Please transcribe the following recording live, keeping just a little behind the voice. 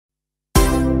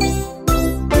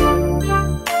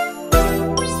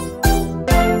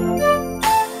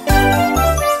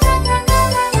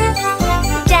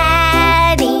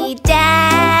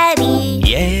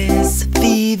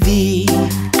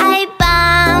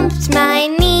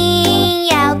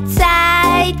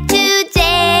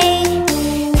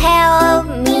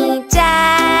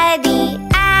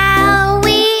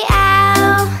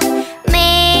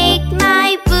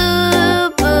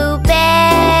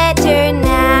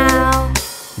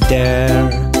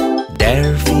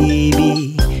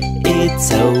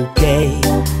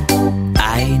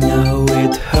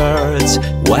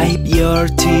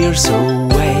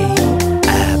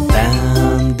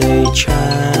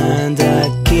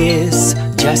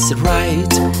feels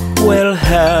right will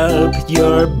help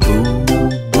your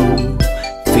boo-boo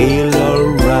feel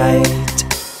alright.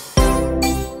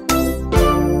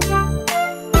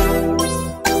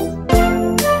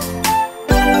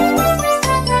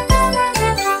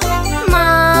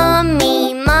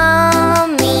 Mommy,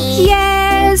 Mommy.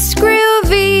 Yes,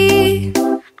 Groovy.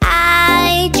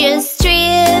 I just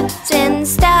tripped and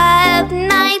stubbed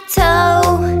my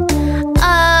toe.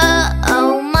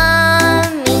 Oh,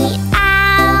 Mommy,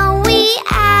 owie,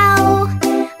 ow.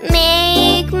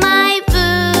 Make my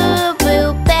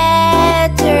boo-boo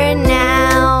better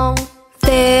now.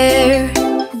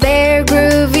 There,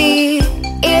 Groovy,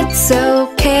 it's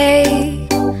okay.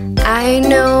 I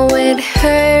know it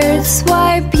hurts,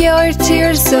 wipe your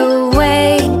tears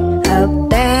away. A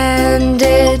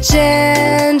bandage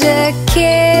and a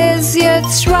kiss,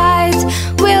 it's right,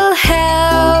 will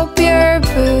help your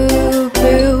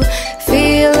boo-boo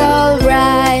feel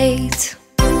alright.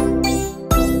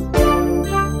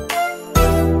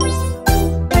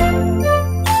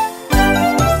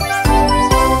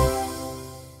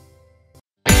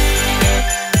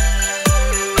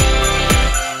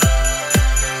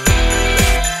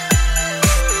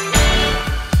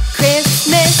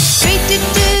 Christmas tree,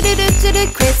 do-do-do-do-do-do,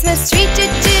 Christmas tree,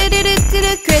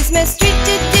 do-do-do-do-do, Christmas tree,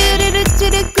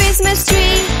 do-do-do-do-do, Christmas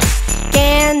tree.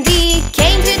 Candy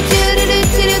cane,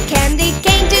 do-do-do-do-do, candy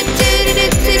cane,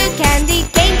 do-do-do-do-do, candy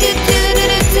cane,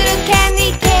 do-do-do-do-do,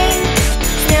 candy cane.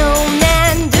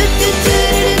 Snowman,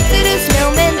 do-do-do-do-do,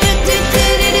 snowman,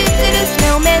 do-do-do-do-do,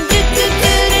 snowman,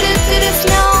 do-do-do-do-do,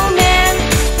 snowman.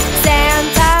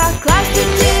 Santa Claus,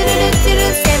 do-do-do-do-do,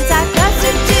 Santa Claus,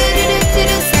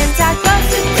 do-do-do-do-do, Santa Claus,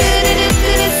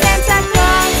 do-do-do-do-do, Santa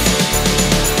Claus.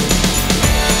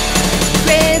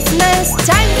 Christmas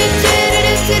time,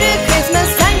 do-do-do-do-do, Christmas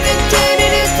time,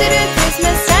 do-do-do-do-do,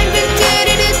 Christmas time,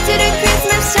 do-do-do-do-do,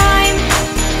 Christmas time.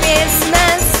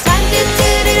 Christmas time,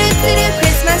 do-do-do-do-do,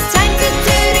 Christmas time,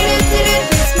 do-do-do-do-do,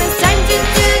 Christmas time,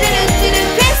 do-do-do-do-do,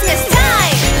 Christmas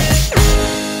time.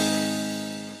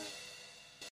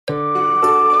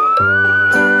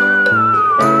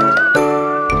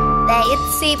 The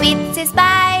itsy bitsy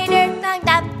spider climbed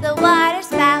up the water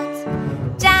spout.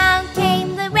 Down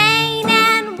came the rain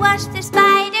and washed the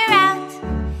spider out.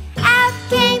 Out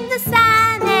came the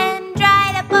sun and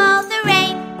dried up all the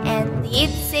rain. And the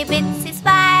itsy bitsy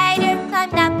spider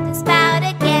climbed up the spout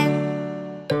again.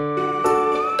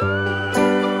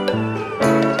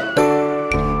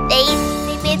 The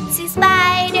itsy bitsy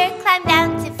spider climbed down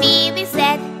to Phoebe's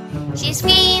bed. She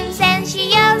screams and she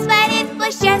yells, but it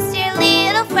was just her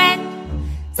little friend.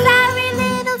 Sorry,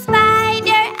 little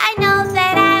spider, I know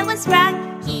that I was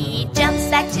wrong. He jumps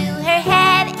back to her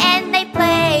head and they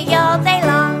play all day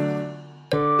long.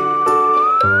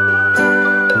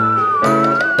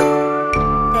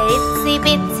 The itsy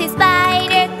bitsy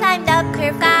spider climbed up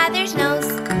her father's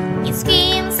nose. He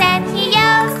screams and he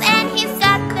yells and he's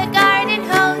got the garden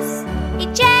hose. He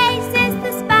chases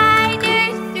the spider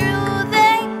through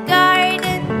the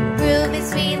garden. Groovy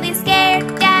is really scared,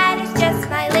 that is just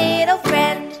my little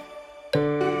friend.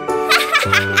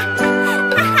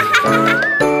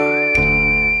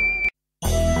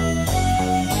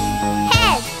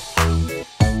 Head,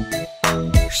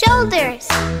 shoulders,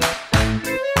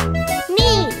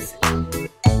 knees,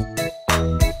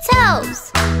 toes,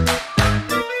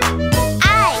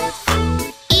 eyes,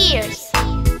 ears,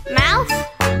 mouth,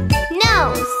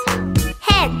 nose.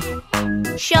 Head,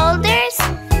 shoulders,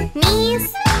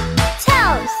 knees,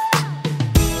 toes.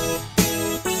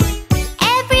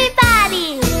 Everybody!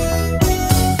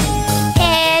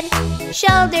 Head,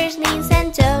 shoulders, knees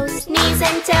and toes, knees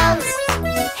and toes.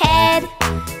 Head,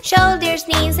 shoulders,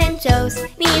 knees and toes,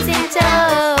 knees and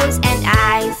toes. And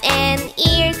eyes and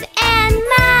ears and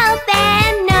mouth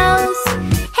and nose.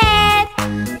 Head,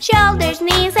 shoulders,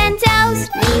 knees and toes,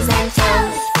 knees and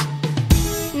toes.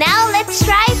 Now let's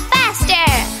try faster.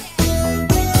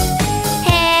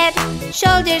 Head,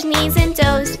 shoulders, knees and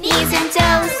toes, knees and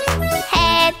toes.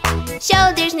 Head,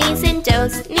 shoulders, knees and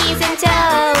toes, knees and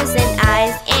toes. And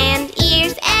eyes and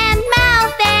ears and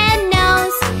mouth and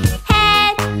nose.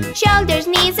 Head, shoulders,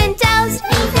 knees and toes,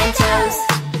 knees and toes.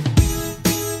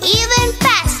 Even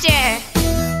faster.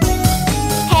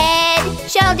 Head,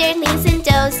 shoulders, knees and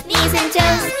toes, knees and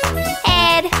toes.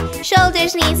 Head,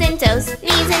 shoulders, knees and toes,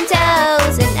 knees and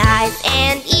toes. And eyes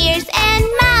and ears and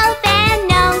mouth and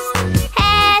nose.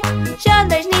 Head,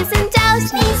 shoulders, knees and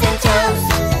toes, knees and toes.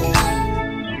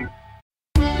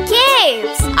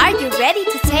 Kids, are you ready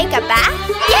to take a bath?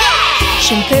 Yeah!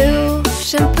 Shampoo,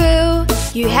 shampoo,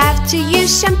 you have to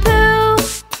use shampoo.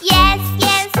 Yes,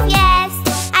 yes, yes,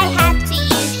 I have to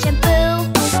use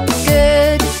shampoo.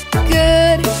 Good,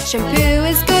 good, shampoo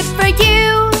is good for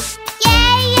you.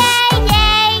 Yay, yay,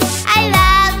 yay, I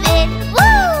love it,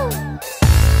 woo!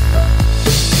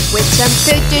 With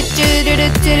shampoo,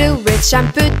 do-do-do-do-do-do, with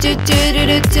shampoo,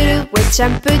 do-do-do-do-do, with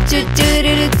shampoo,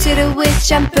 do-do-do-do-do, with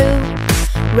shampoo.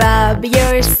 Rub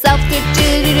yourself,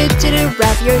 do-do-do-do-do,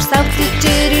 rub yourself,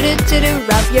 do-do-do-do-do,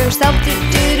 rub yourself,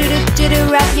 do-do-do-do-do,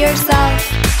 rub yourself.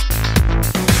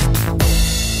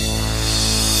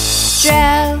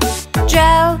 Gel,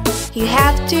 gel, you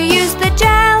have to use the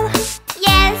gel.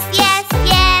 Yes, yes,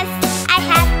 yes, I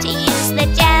have to use the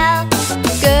gel.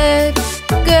 Good,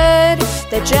 good,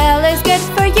 the gel is good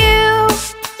for you.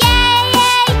 Yay,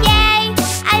 yay, yay,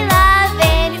 I love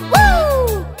it,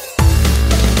 woo!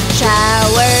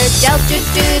 Shower gel,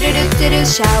 do-do-do-do-do-do,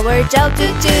 shower gel,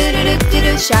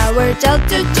 do-do-do-do-do, shower gel,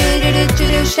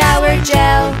 do-do-do-do-do, shower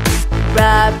gel.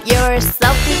 Rub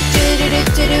yourself,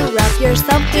 do-do-do-do-do, rub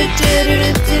yourself,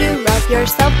 do-do-do-do-do, rub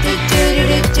yourself,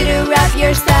 do-do-do-do-do, rub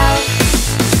yourself.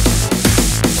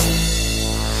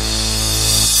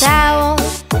 Towel,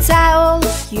 towel,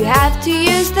 you have to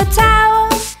use the towel.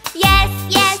 Yes,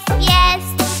 yes, yes,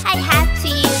 I have to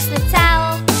use the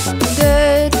towel.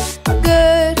 Good,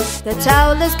 good, the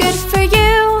towel is good for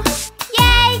you.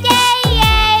 Yay, yay,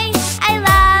 yay, I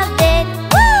love it,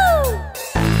 woo!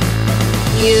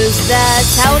 Use the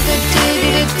towel,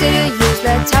 do-do-do-do-do, use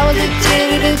the towel,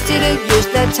 do-do-do-do-do, use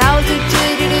the towel,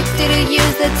 do-do-do-do-do,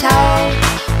 use the towel.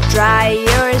 Dry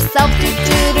yourself,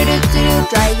 do-do-do-do-do,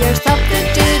 dry yourself,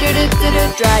 do-do-do-do-do,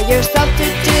 dry yourself,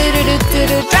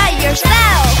 do-do-do-do-do, dry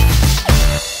yourself.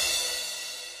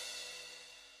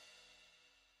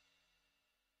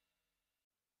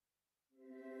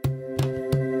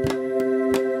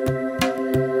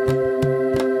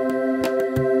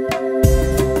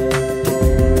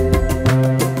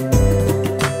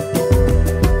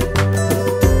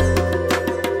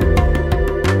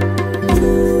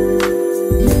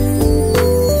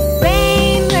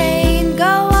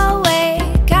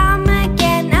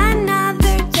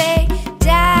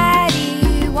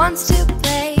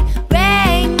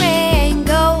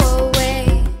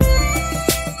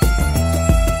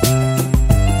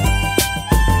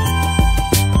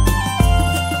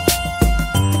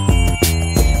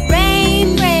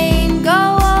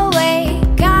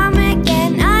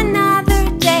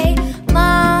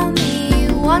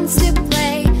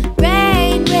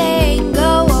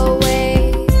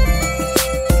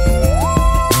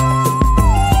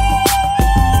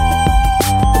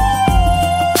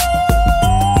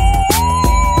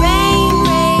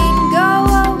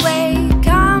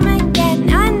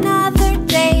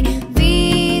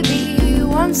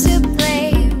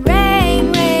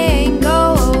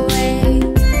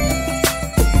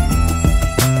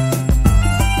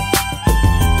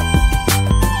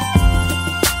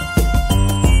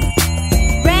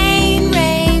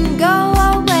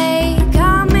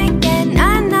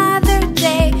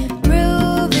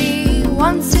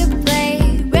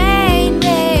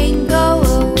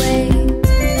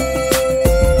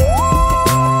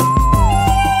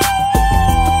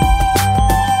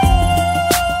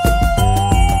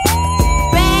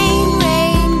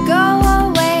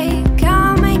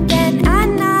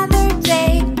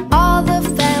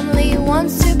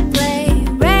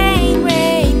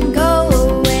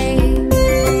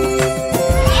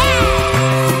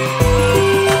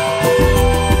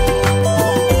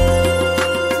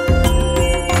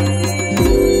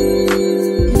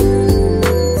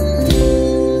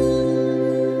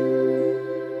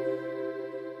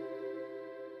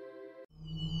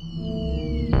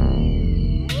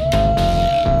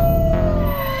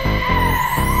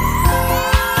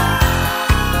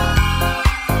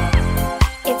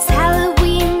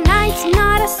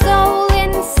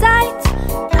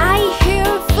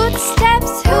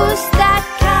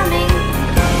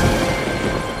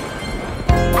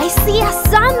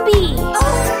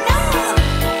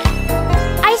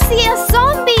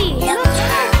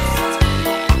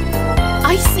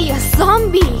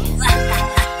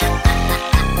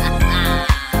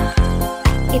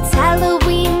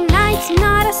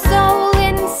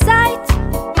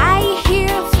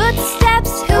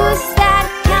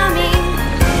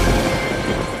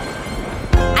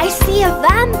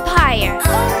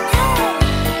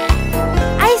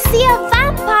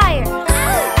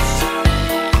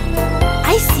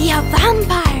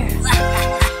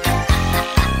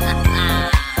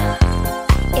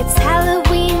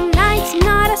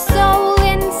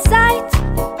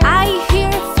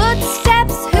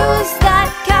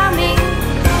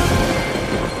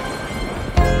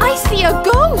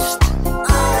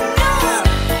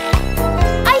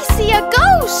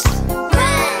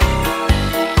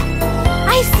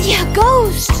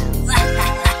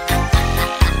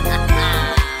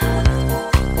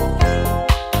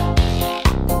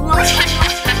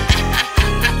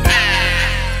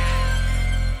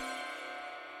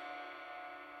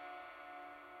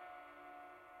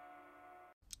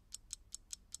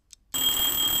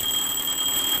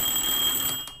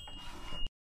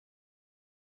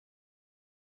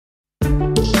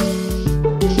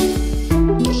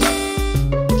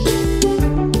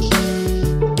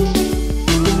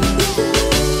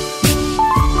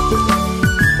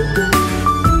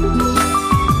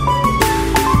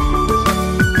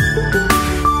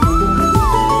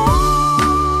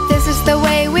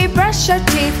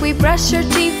 we brush our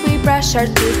teeth, we brush our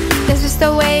teeth. This is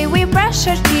the way we brush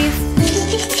our teeth.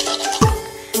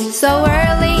 So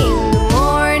early in the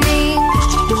morning.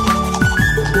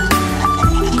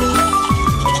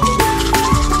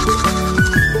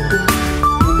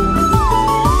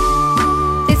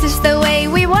 This is the way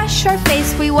we wash our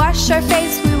face, we wash our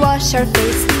face, we wash our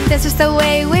face. This is the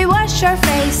way we wash our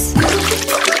face.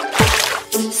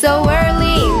 So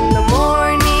early in the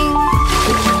morning.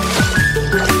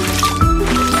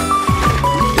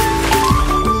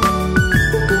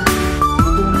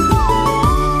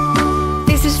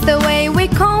 This is the way we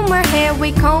comb our hair,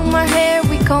 we comb our hair,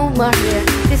 we comb our hair.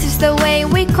 This is the way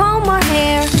we comb our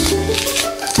hair.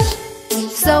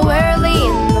 So early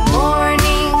in the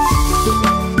morning.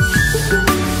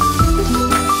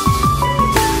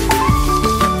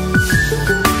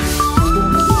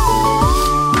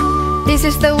 This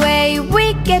is the way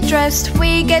we get dressed,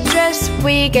 we get dressed,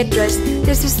 we get dressed.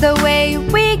 This is the way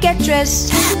we get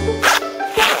dressed.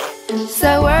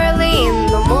 So early in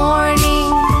the morning.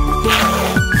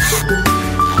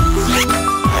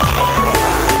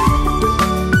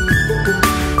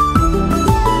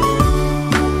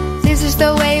 This is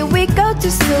the way we go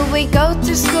to school, we go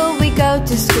to school, we go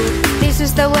to school. This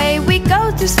is the way we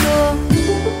go to school.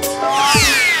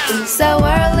 So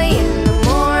early in the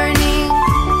morning.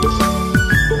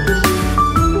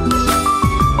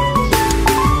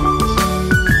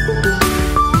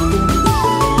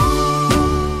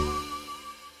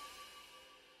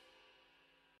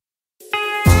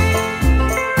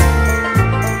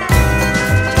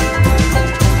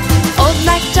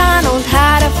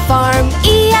 Farm,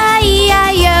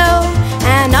 E-I-E-I-O.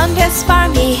 And on his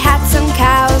farm he had some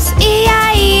cows,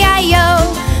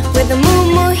 E-I-E-I-O. With a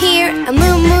moo-moo here, a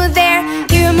moo-moo there,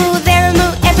 here a moo, there a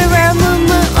moo, everywhere a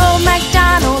moo-moo. Old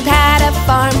MacDonald had a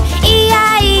farm,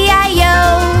 E-I-E-I-O.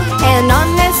 And on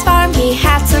his farm he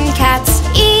had some cats,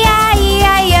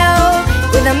 E-I-E-I-O.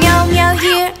 With a meow-meow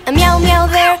here, a meow-meow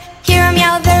there, here a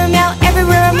meow, there a meow,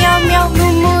 everywhere a meow-meow.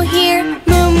 Moo-moo here,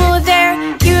 moo-moo there,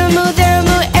 here a moo, there a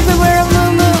moo, everywhere a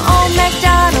moo-moo.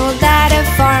 MacDonald had a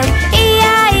farm,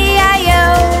 E-I-E-I-O.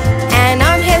 And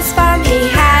on his farm he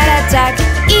had a duck,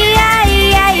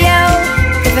 E-I-E-I-O.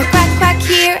 With a quack quack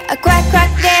here, a quack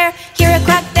quack there, here a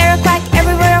quack, there a quack,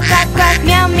 everywhere a quack quack.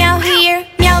 Meow meow here,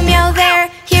 meow meow there,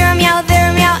 here a meow, there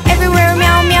a meow, everywhere a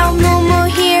meow meow. Moo moo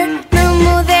here, moo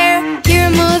moo there, here a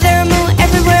moo, there a moo,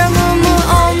 everywhere a moo moo.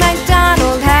 Old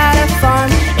MacDonald had a farm,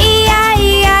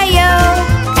 E-I-E-I-O.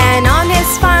 And on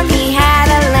his farm he had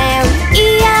a lamb,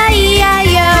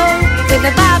 E-I-E-I-O. With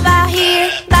a ba-ba here,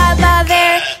 ba-ba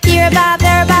there, here a ba,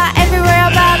 there a ba, everywhere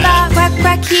a ba-ba. Quack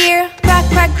quack here, quack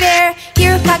quack there,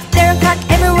 here a quack, there a quack,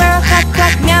 everywhere a quack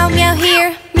quack. Meow meow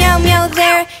here, meow meow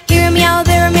there, here a meow,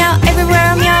 there a meow,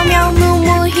 everywhere a meow meow. Moo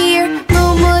moo here,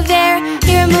 moo moo there,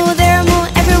 here a moo, there a moo,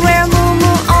 everywhere a moo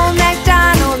moo. Old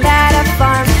MacDonald had a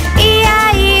farm,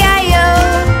 E-I-E-I-O.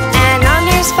 And on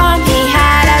his farm he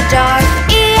had a dog,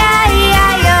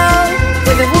 E-I-E-I-O.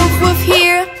 With a woof woof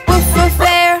here, woof woof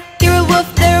there, here a woof,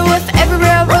 there a woof,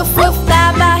 everywhere a woof woof.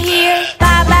 Ba-ba here,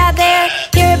 ba-ba there,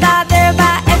 here a ba, there a ba,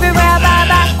 everywhere a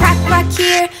ba-ba. Quack quack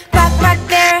here, quack quack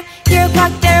there, here a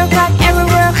quack, there a quack,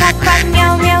 everywhere a quack quack.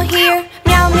 Meow meow here,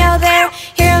 meow meow there,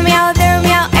 here a meow, there a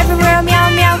meow, everywhere a meow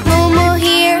meow. Moo moo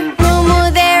here, moo moo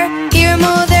there, here a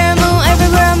moo, there a moo,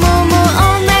 everywhere a moo moo.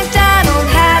 Old MacDonald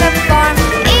had a farm,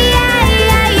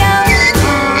 E-I-E-I-O.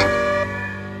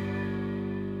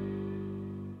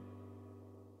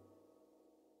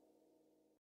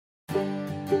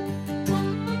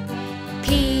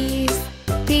 Peas,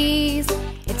 peas,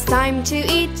 it's time to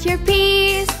eat your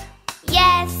peas.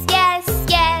 Yes, yes,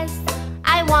 yes,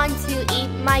 I want to eat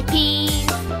my peas.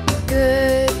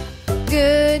 Good,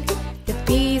 good, the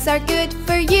peas are good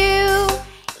for you.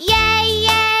 Yay,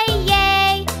 yay,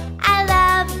 yay, I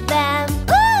love them.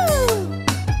 Ooh!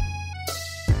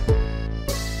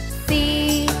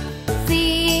 See,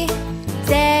 see,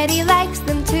 Daddy likes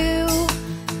them too.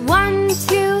 1,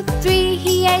 2, 3,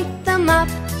 he ate them up,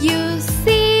 you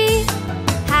see.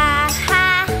 Ha,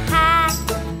 ha, ha,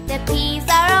 the peas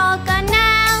are all gone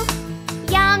now.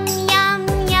 Yum, yum,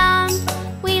 yum,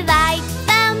 we like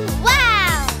them,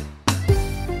 wow!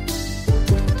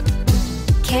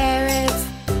 Carrots,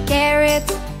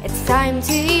 carrots, it's time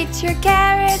to eat your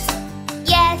carrots.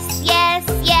 Yes, yes,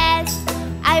 yes,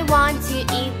 I want to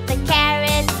eat the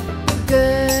carrots.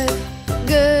 Good,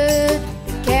 good,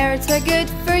 the carrots are good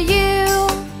for you.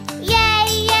 Yay,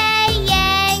 yay,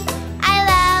 yay, I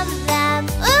love them.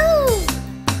 Ooh!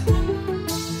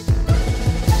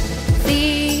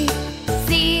 See,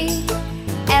 see,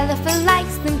 elephant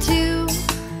likes them too.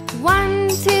 1,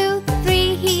 2,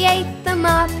 3, he ate them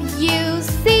up, you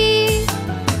see.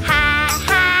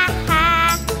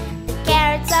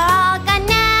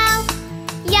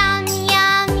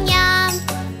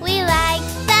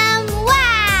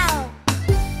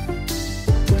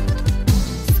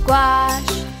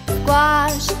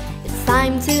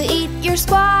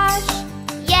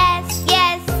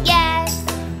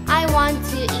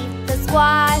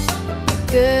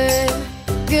 Good,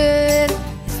 good,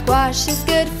 squash is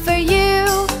good for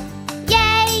you.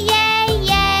 Yay, yay,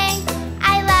 yay,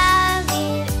 I love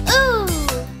it, ooh!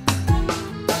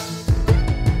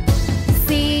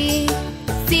 See,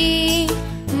 see,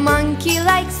 monkey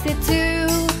likes it too.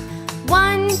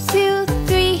 1, 2,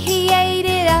 3, he ate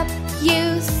it up,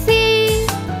 you see.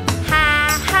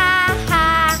 Ha, ha,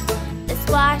 ha, the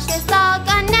squash is all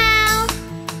gone now.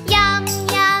 Yum,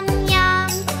 yum, yum,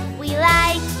 we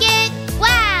like it,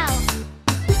 wow!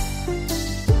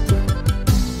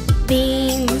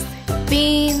 Beans,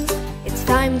 beans, it's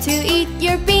time to eat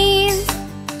your beans.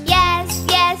 Yes,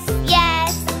 yes,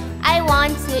 yes, I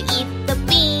want to eat the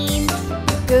beans.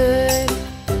 Good,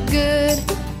 good,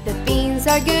 the beans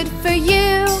are good for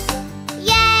you.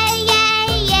 Yay, yay,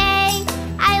 yay,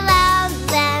 I love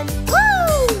them,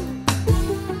 woo!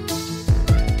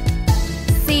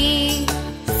 See,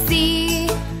 see,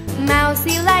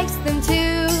 Mousy likes them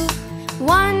too.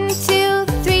 1, 2,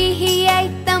 3, he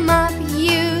ate them up,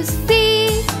 you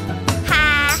see.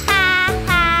 Ha, ha,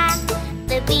 ha,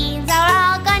 the beans are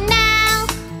all gone now.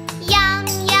 Yum,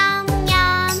 yum,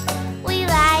 yum, we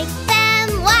like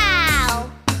them, wow!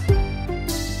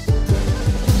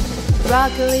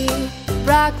 Broccoli,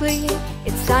 broccoli,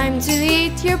 it's time to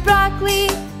eat your broccoli.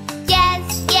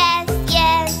 Yes, yes,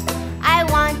 yes, I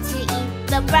want to eat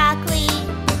the broccoli.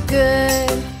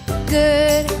 Good,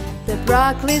 good, the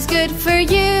broccoli's good for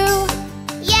you.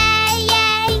 Yay,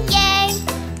 yay, yay,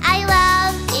 I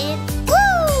love it,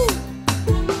 woo!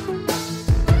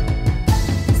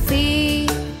 See,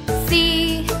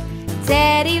 see,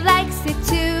 Teddy likes it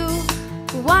too.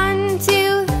 1,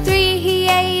 2, 3, he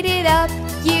ate it up,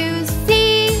 you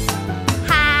see.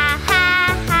 Ha,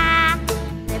 ha, ha,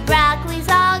 the broccoli's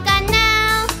all gone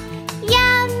now.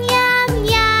 Yum, yum,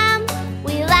 yum,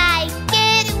 we like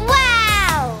it,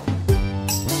 wow!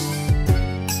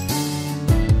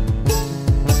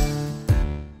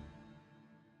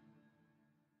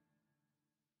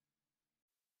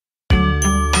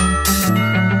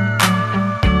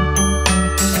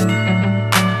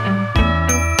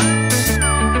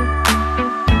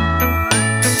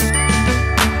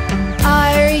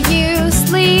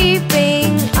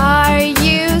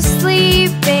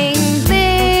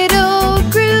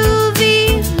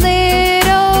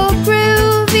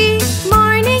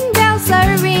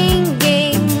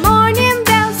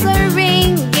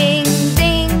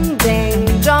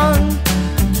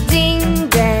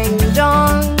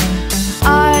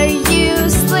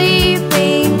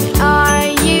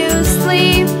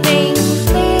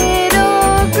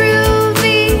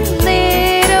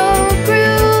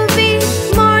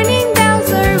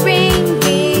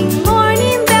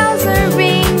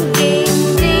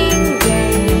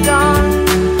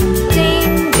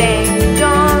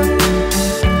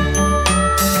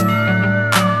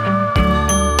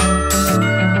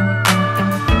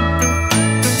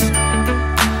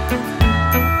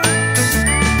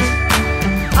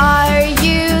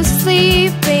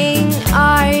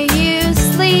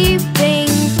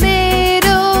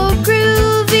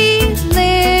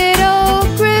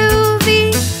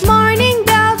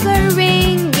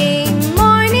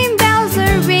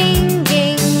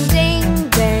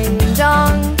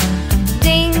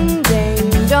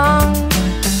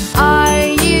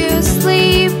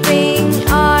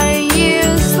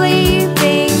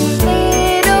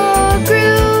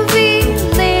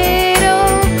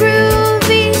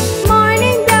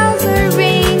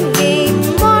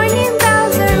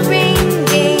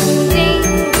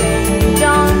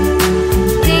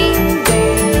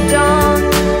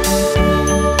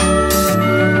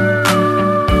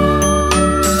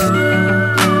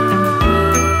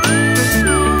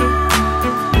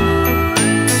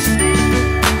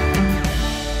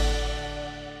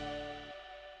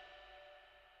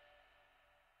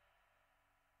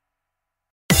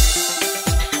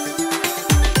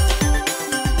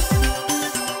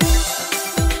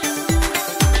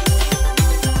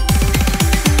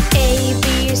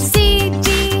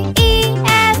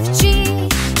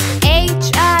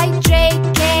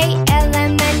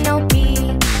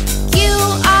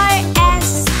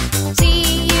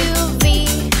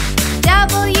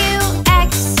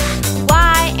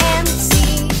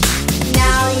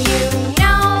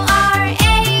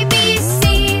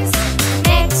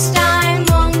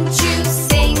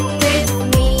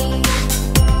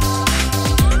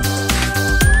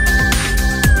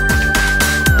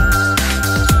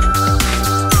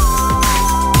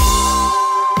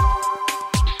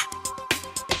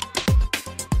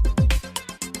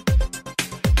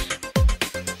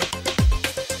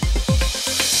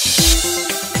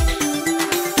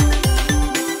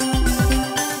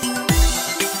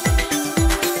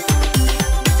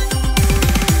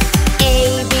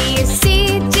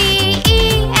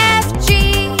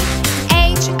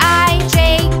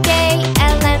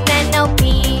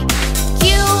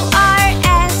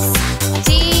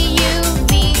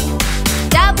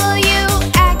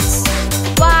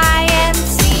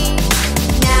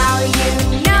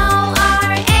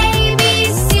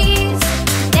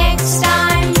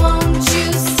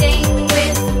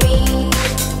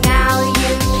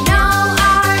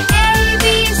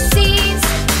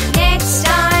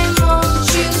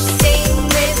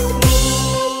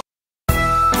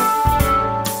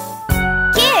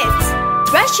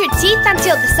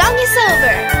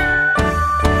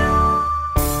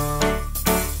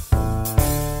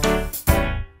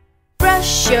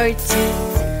 your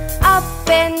teeth. Up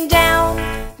and down,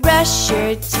 brush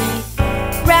your teeth.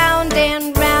 Round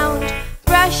and round,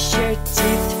 brush your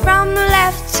teeth. From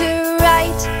left to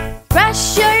right,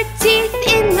 brush your teeth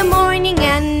in the morning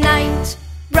and night.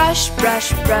 Brush,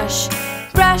 brush, brush,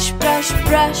 brush, brush,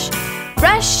 brush.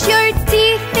 Brush your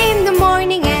teeth in the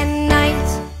morning and night.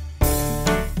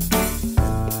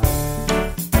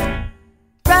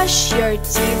 Brush your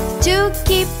teeth to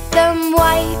keep them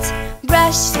white.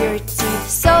 Brush your teeth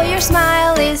so your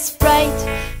smile is bright.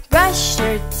 Brush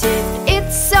your teeth,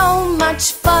 it's so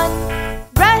much fun.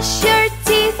 Brush your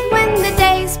teeth when the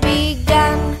day's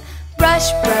begun.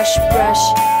 Brush, brush, brush,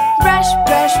 brush,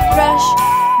 brush, brush.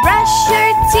 Brush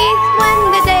your teeth when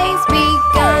the day's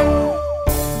begun.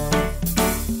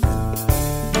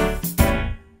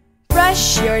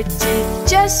 Brush your teeth,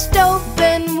 just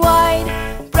open wide.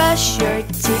 Brush your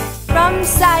teeth from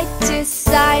side to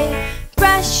side.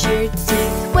 Brush your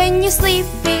teeth when you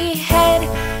sleepy head.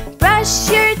 Brush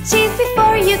your teeth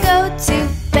before you go to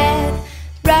bed.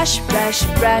 Brush, brush,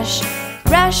 brush,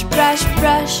 brush, brush,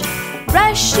 brush.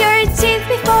 Brush your teeth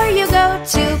before you go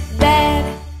to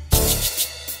bed.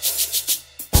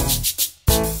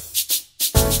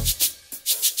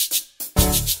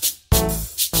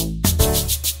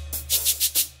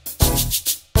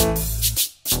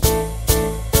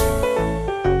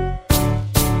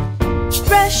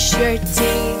 Brush your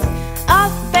teeth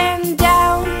up and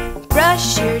down.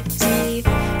 Brush your teeth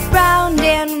round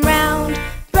and round.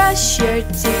 Brush your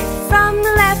teeth from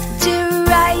left to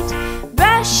right.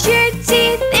 Brush your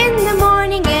teeth in the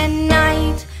morning and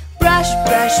night. Brush,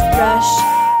 brush, brush,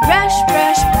 brush,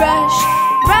 brush, brush.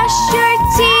 Brush your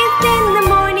teeth in the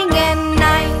morning and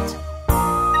night.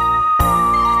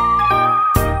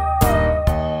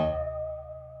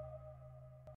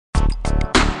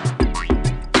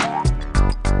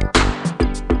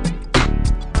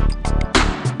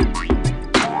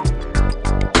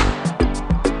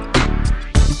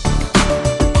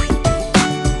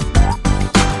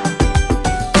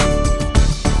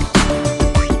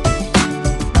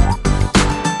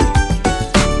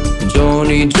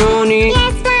 Johnny,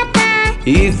 Yes, Papa.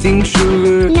 eating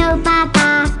sugar, No,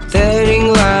 Papa. telling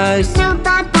lies. No,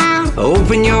 Papa.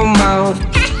 Open your mouth.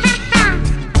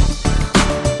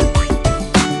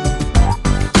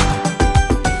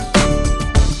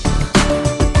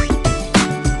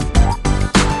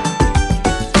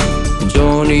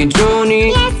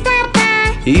 Johnny, Yes,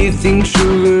 Papa. eating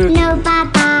sugar, No,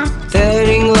 Papa.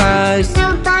 telling lies.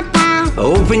 No, Papa.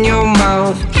 Open your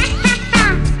mouth.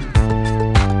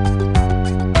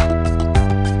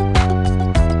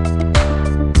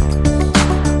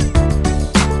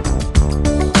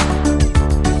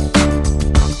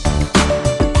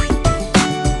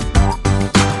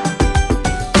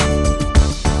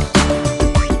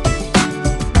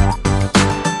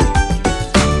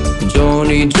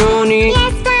 Johnny,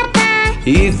 Yes, Papa.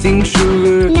 eating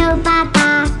sugar, No,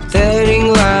 Papa. telling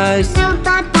lies. No,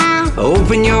 Papa.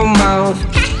 Open your mouth.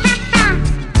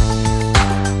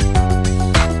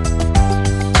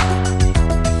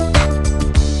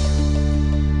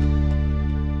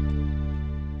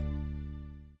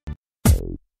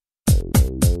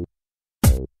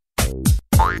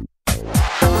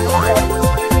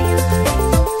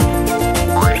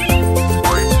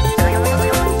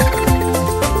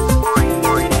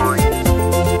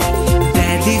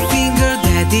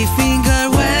 Daddy finger,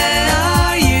 where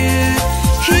are you?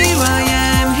 Here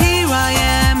I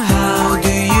am, how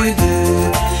do you do?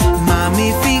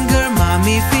 Mommy finger,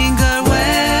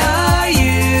 where are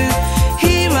you?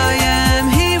 Here I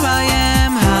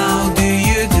am, how do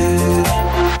you do?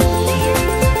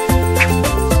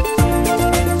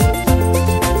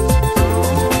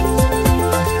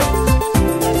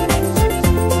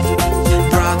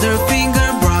 Brother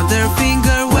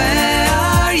finger, where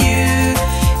are you?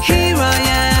 Here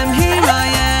I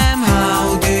am,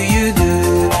 how do you do?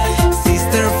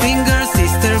 Sister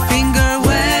finger,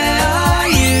 where are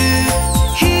you?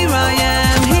 Here I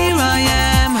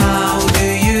am, how do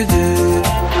you do?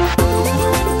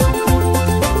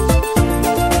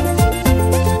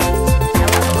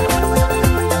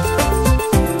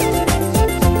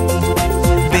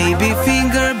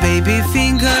 Baby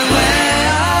finger, where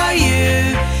are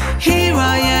you? Here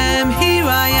I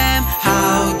am,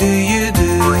 how do you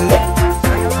do?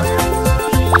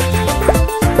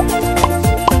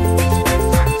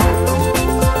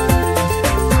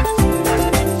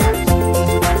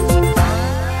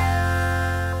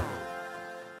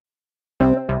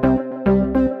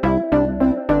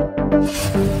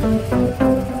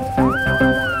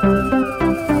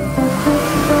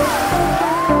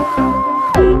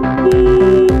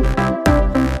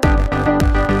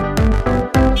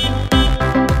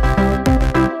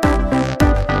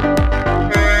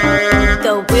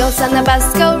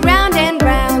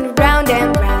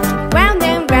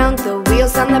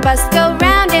 on the bus go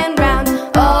round and round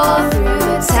all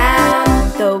through town.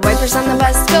 The wipers on the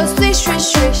bus go swish,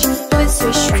 swish, swish, swish,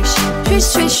 swish, swish, swish,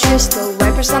 swish, swish. The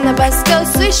wipers on the bus go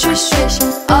swish, swish, swish,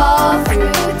 all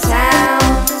through town.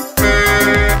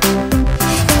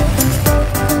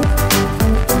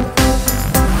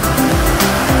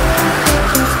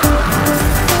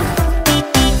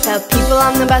 The people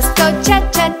on the bus go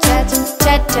chat, chat, chat,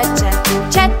 chat, chat,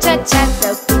 chat, chat, chat, chat.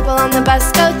 The people on the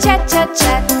bus go chat, chat,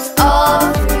 chat,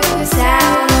 all through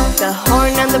town. The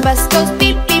horn on the bus goes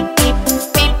beep, beep, beep,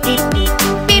 beep, beep, beep,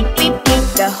 beep, beep, beep.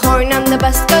 The horn on the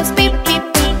bus goes beep, beep,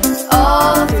 beep,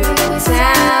 all through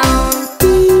town.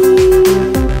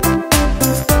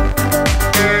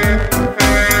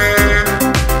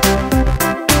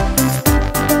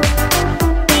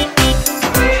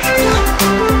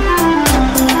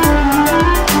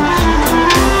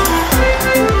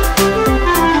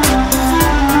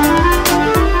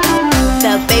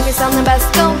 On the bus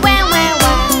go wah wah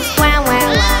wah, wah wah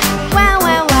wah, wah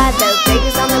wah wah. The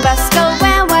babies on the bus go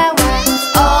wah wah wah,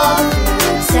 all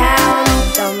through town.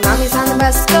 The mommies on the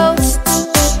bus go shh,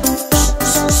 shh,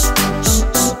 shh, shh, shh.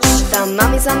 The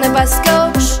mommies on the bus go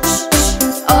shh,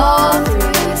 shh, all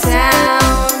through town.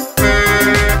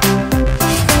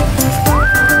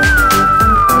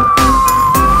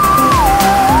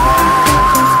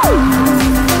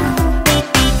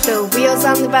 The wheels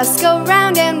on the bus go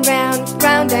round and round,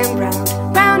 round and round,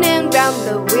 round and round.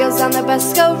 The wheels on the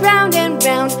bus go round and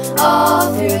round,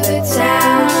 all through the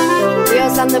town. The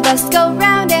wheels on the bus go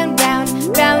round and round,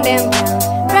 round and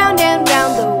round, round and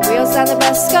round. The wheels on the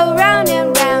bus go round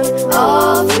and round,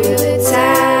 all through the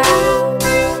town.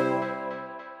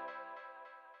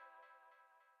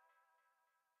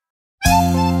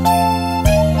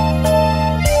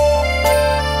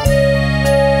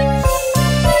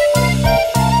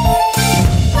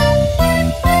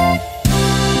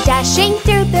 Dashing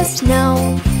through the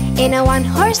snow in a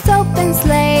one-horse open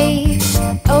sleigh,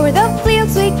 over the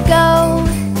fields we go,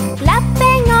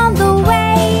 laughing all the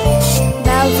way.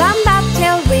 Bells on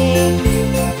bobtail ring,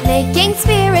 making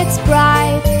spirits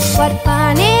bright. What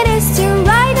fun it is to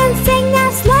ride and sing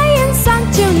a sleighing song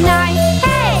tonight.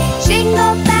 Hey!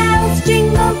 Jingle bells,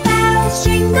 jingle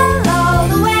all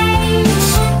the way.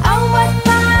 Oh, what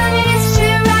fun it is to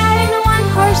ride in a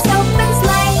one-horse open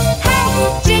sleigh. Hey!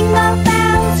 Jingle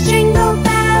bells,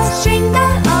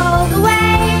 jingle all the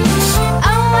way.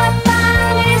 Oh, what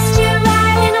fun it is to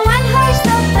ride in a one-horse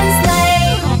open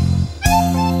sleigh.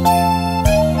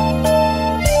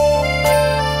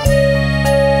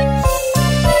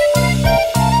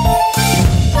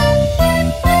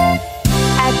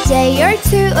 A day or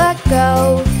two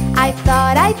ago, I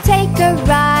thought I'd take a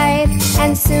ride,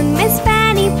 and soon Miss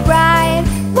Fanny Bride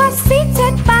was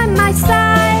seated by my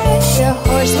side. The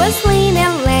horse was lean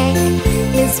and lank,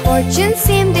 misfortune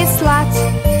seemed his lot.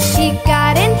 He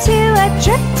got into a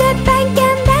drifted bank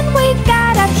and then we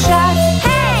got upshot.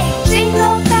 Hey!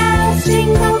 Jingle bells,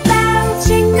 jingle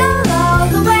all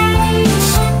the way.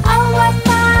 Oh, what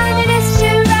fun it is to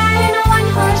ride in a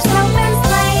one-horse open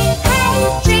sleigh. Hey!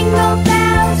 Jingle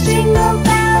bells,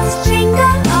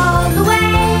 jingle all the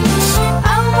way.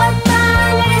 Oh, what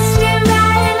fun it is to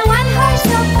ride in a one-horse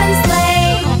open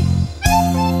sleigh.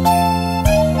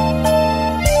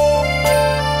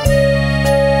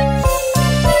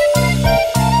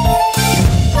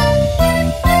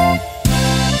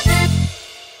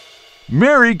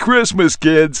 Merry Christmas,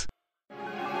 kids!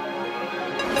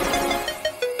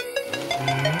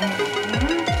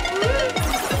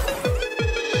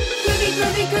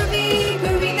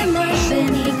 Groovy the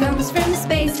Martian. He comes from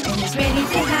space and is ready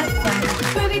to have fun.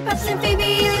 Groovy Pups and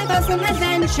Phoebe live awesome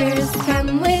adventures.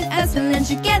 Come with us and learn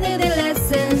together their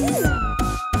lessons.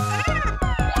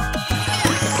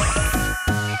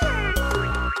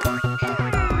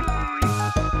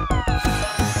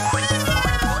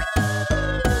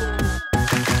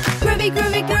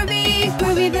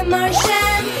 Groovy the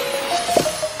Martian.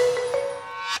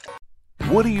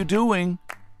 What are you doing?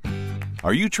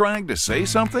 Are you trying to say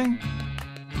something?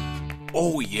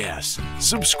 Oh yes,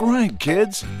 subscribe,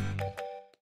 kids!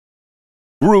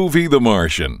 Groovy the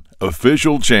Martian,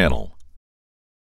 official channel.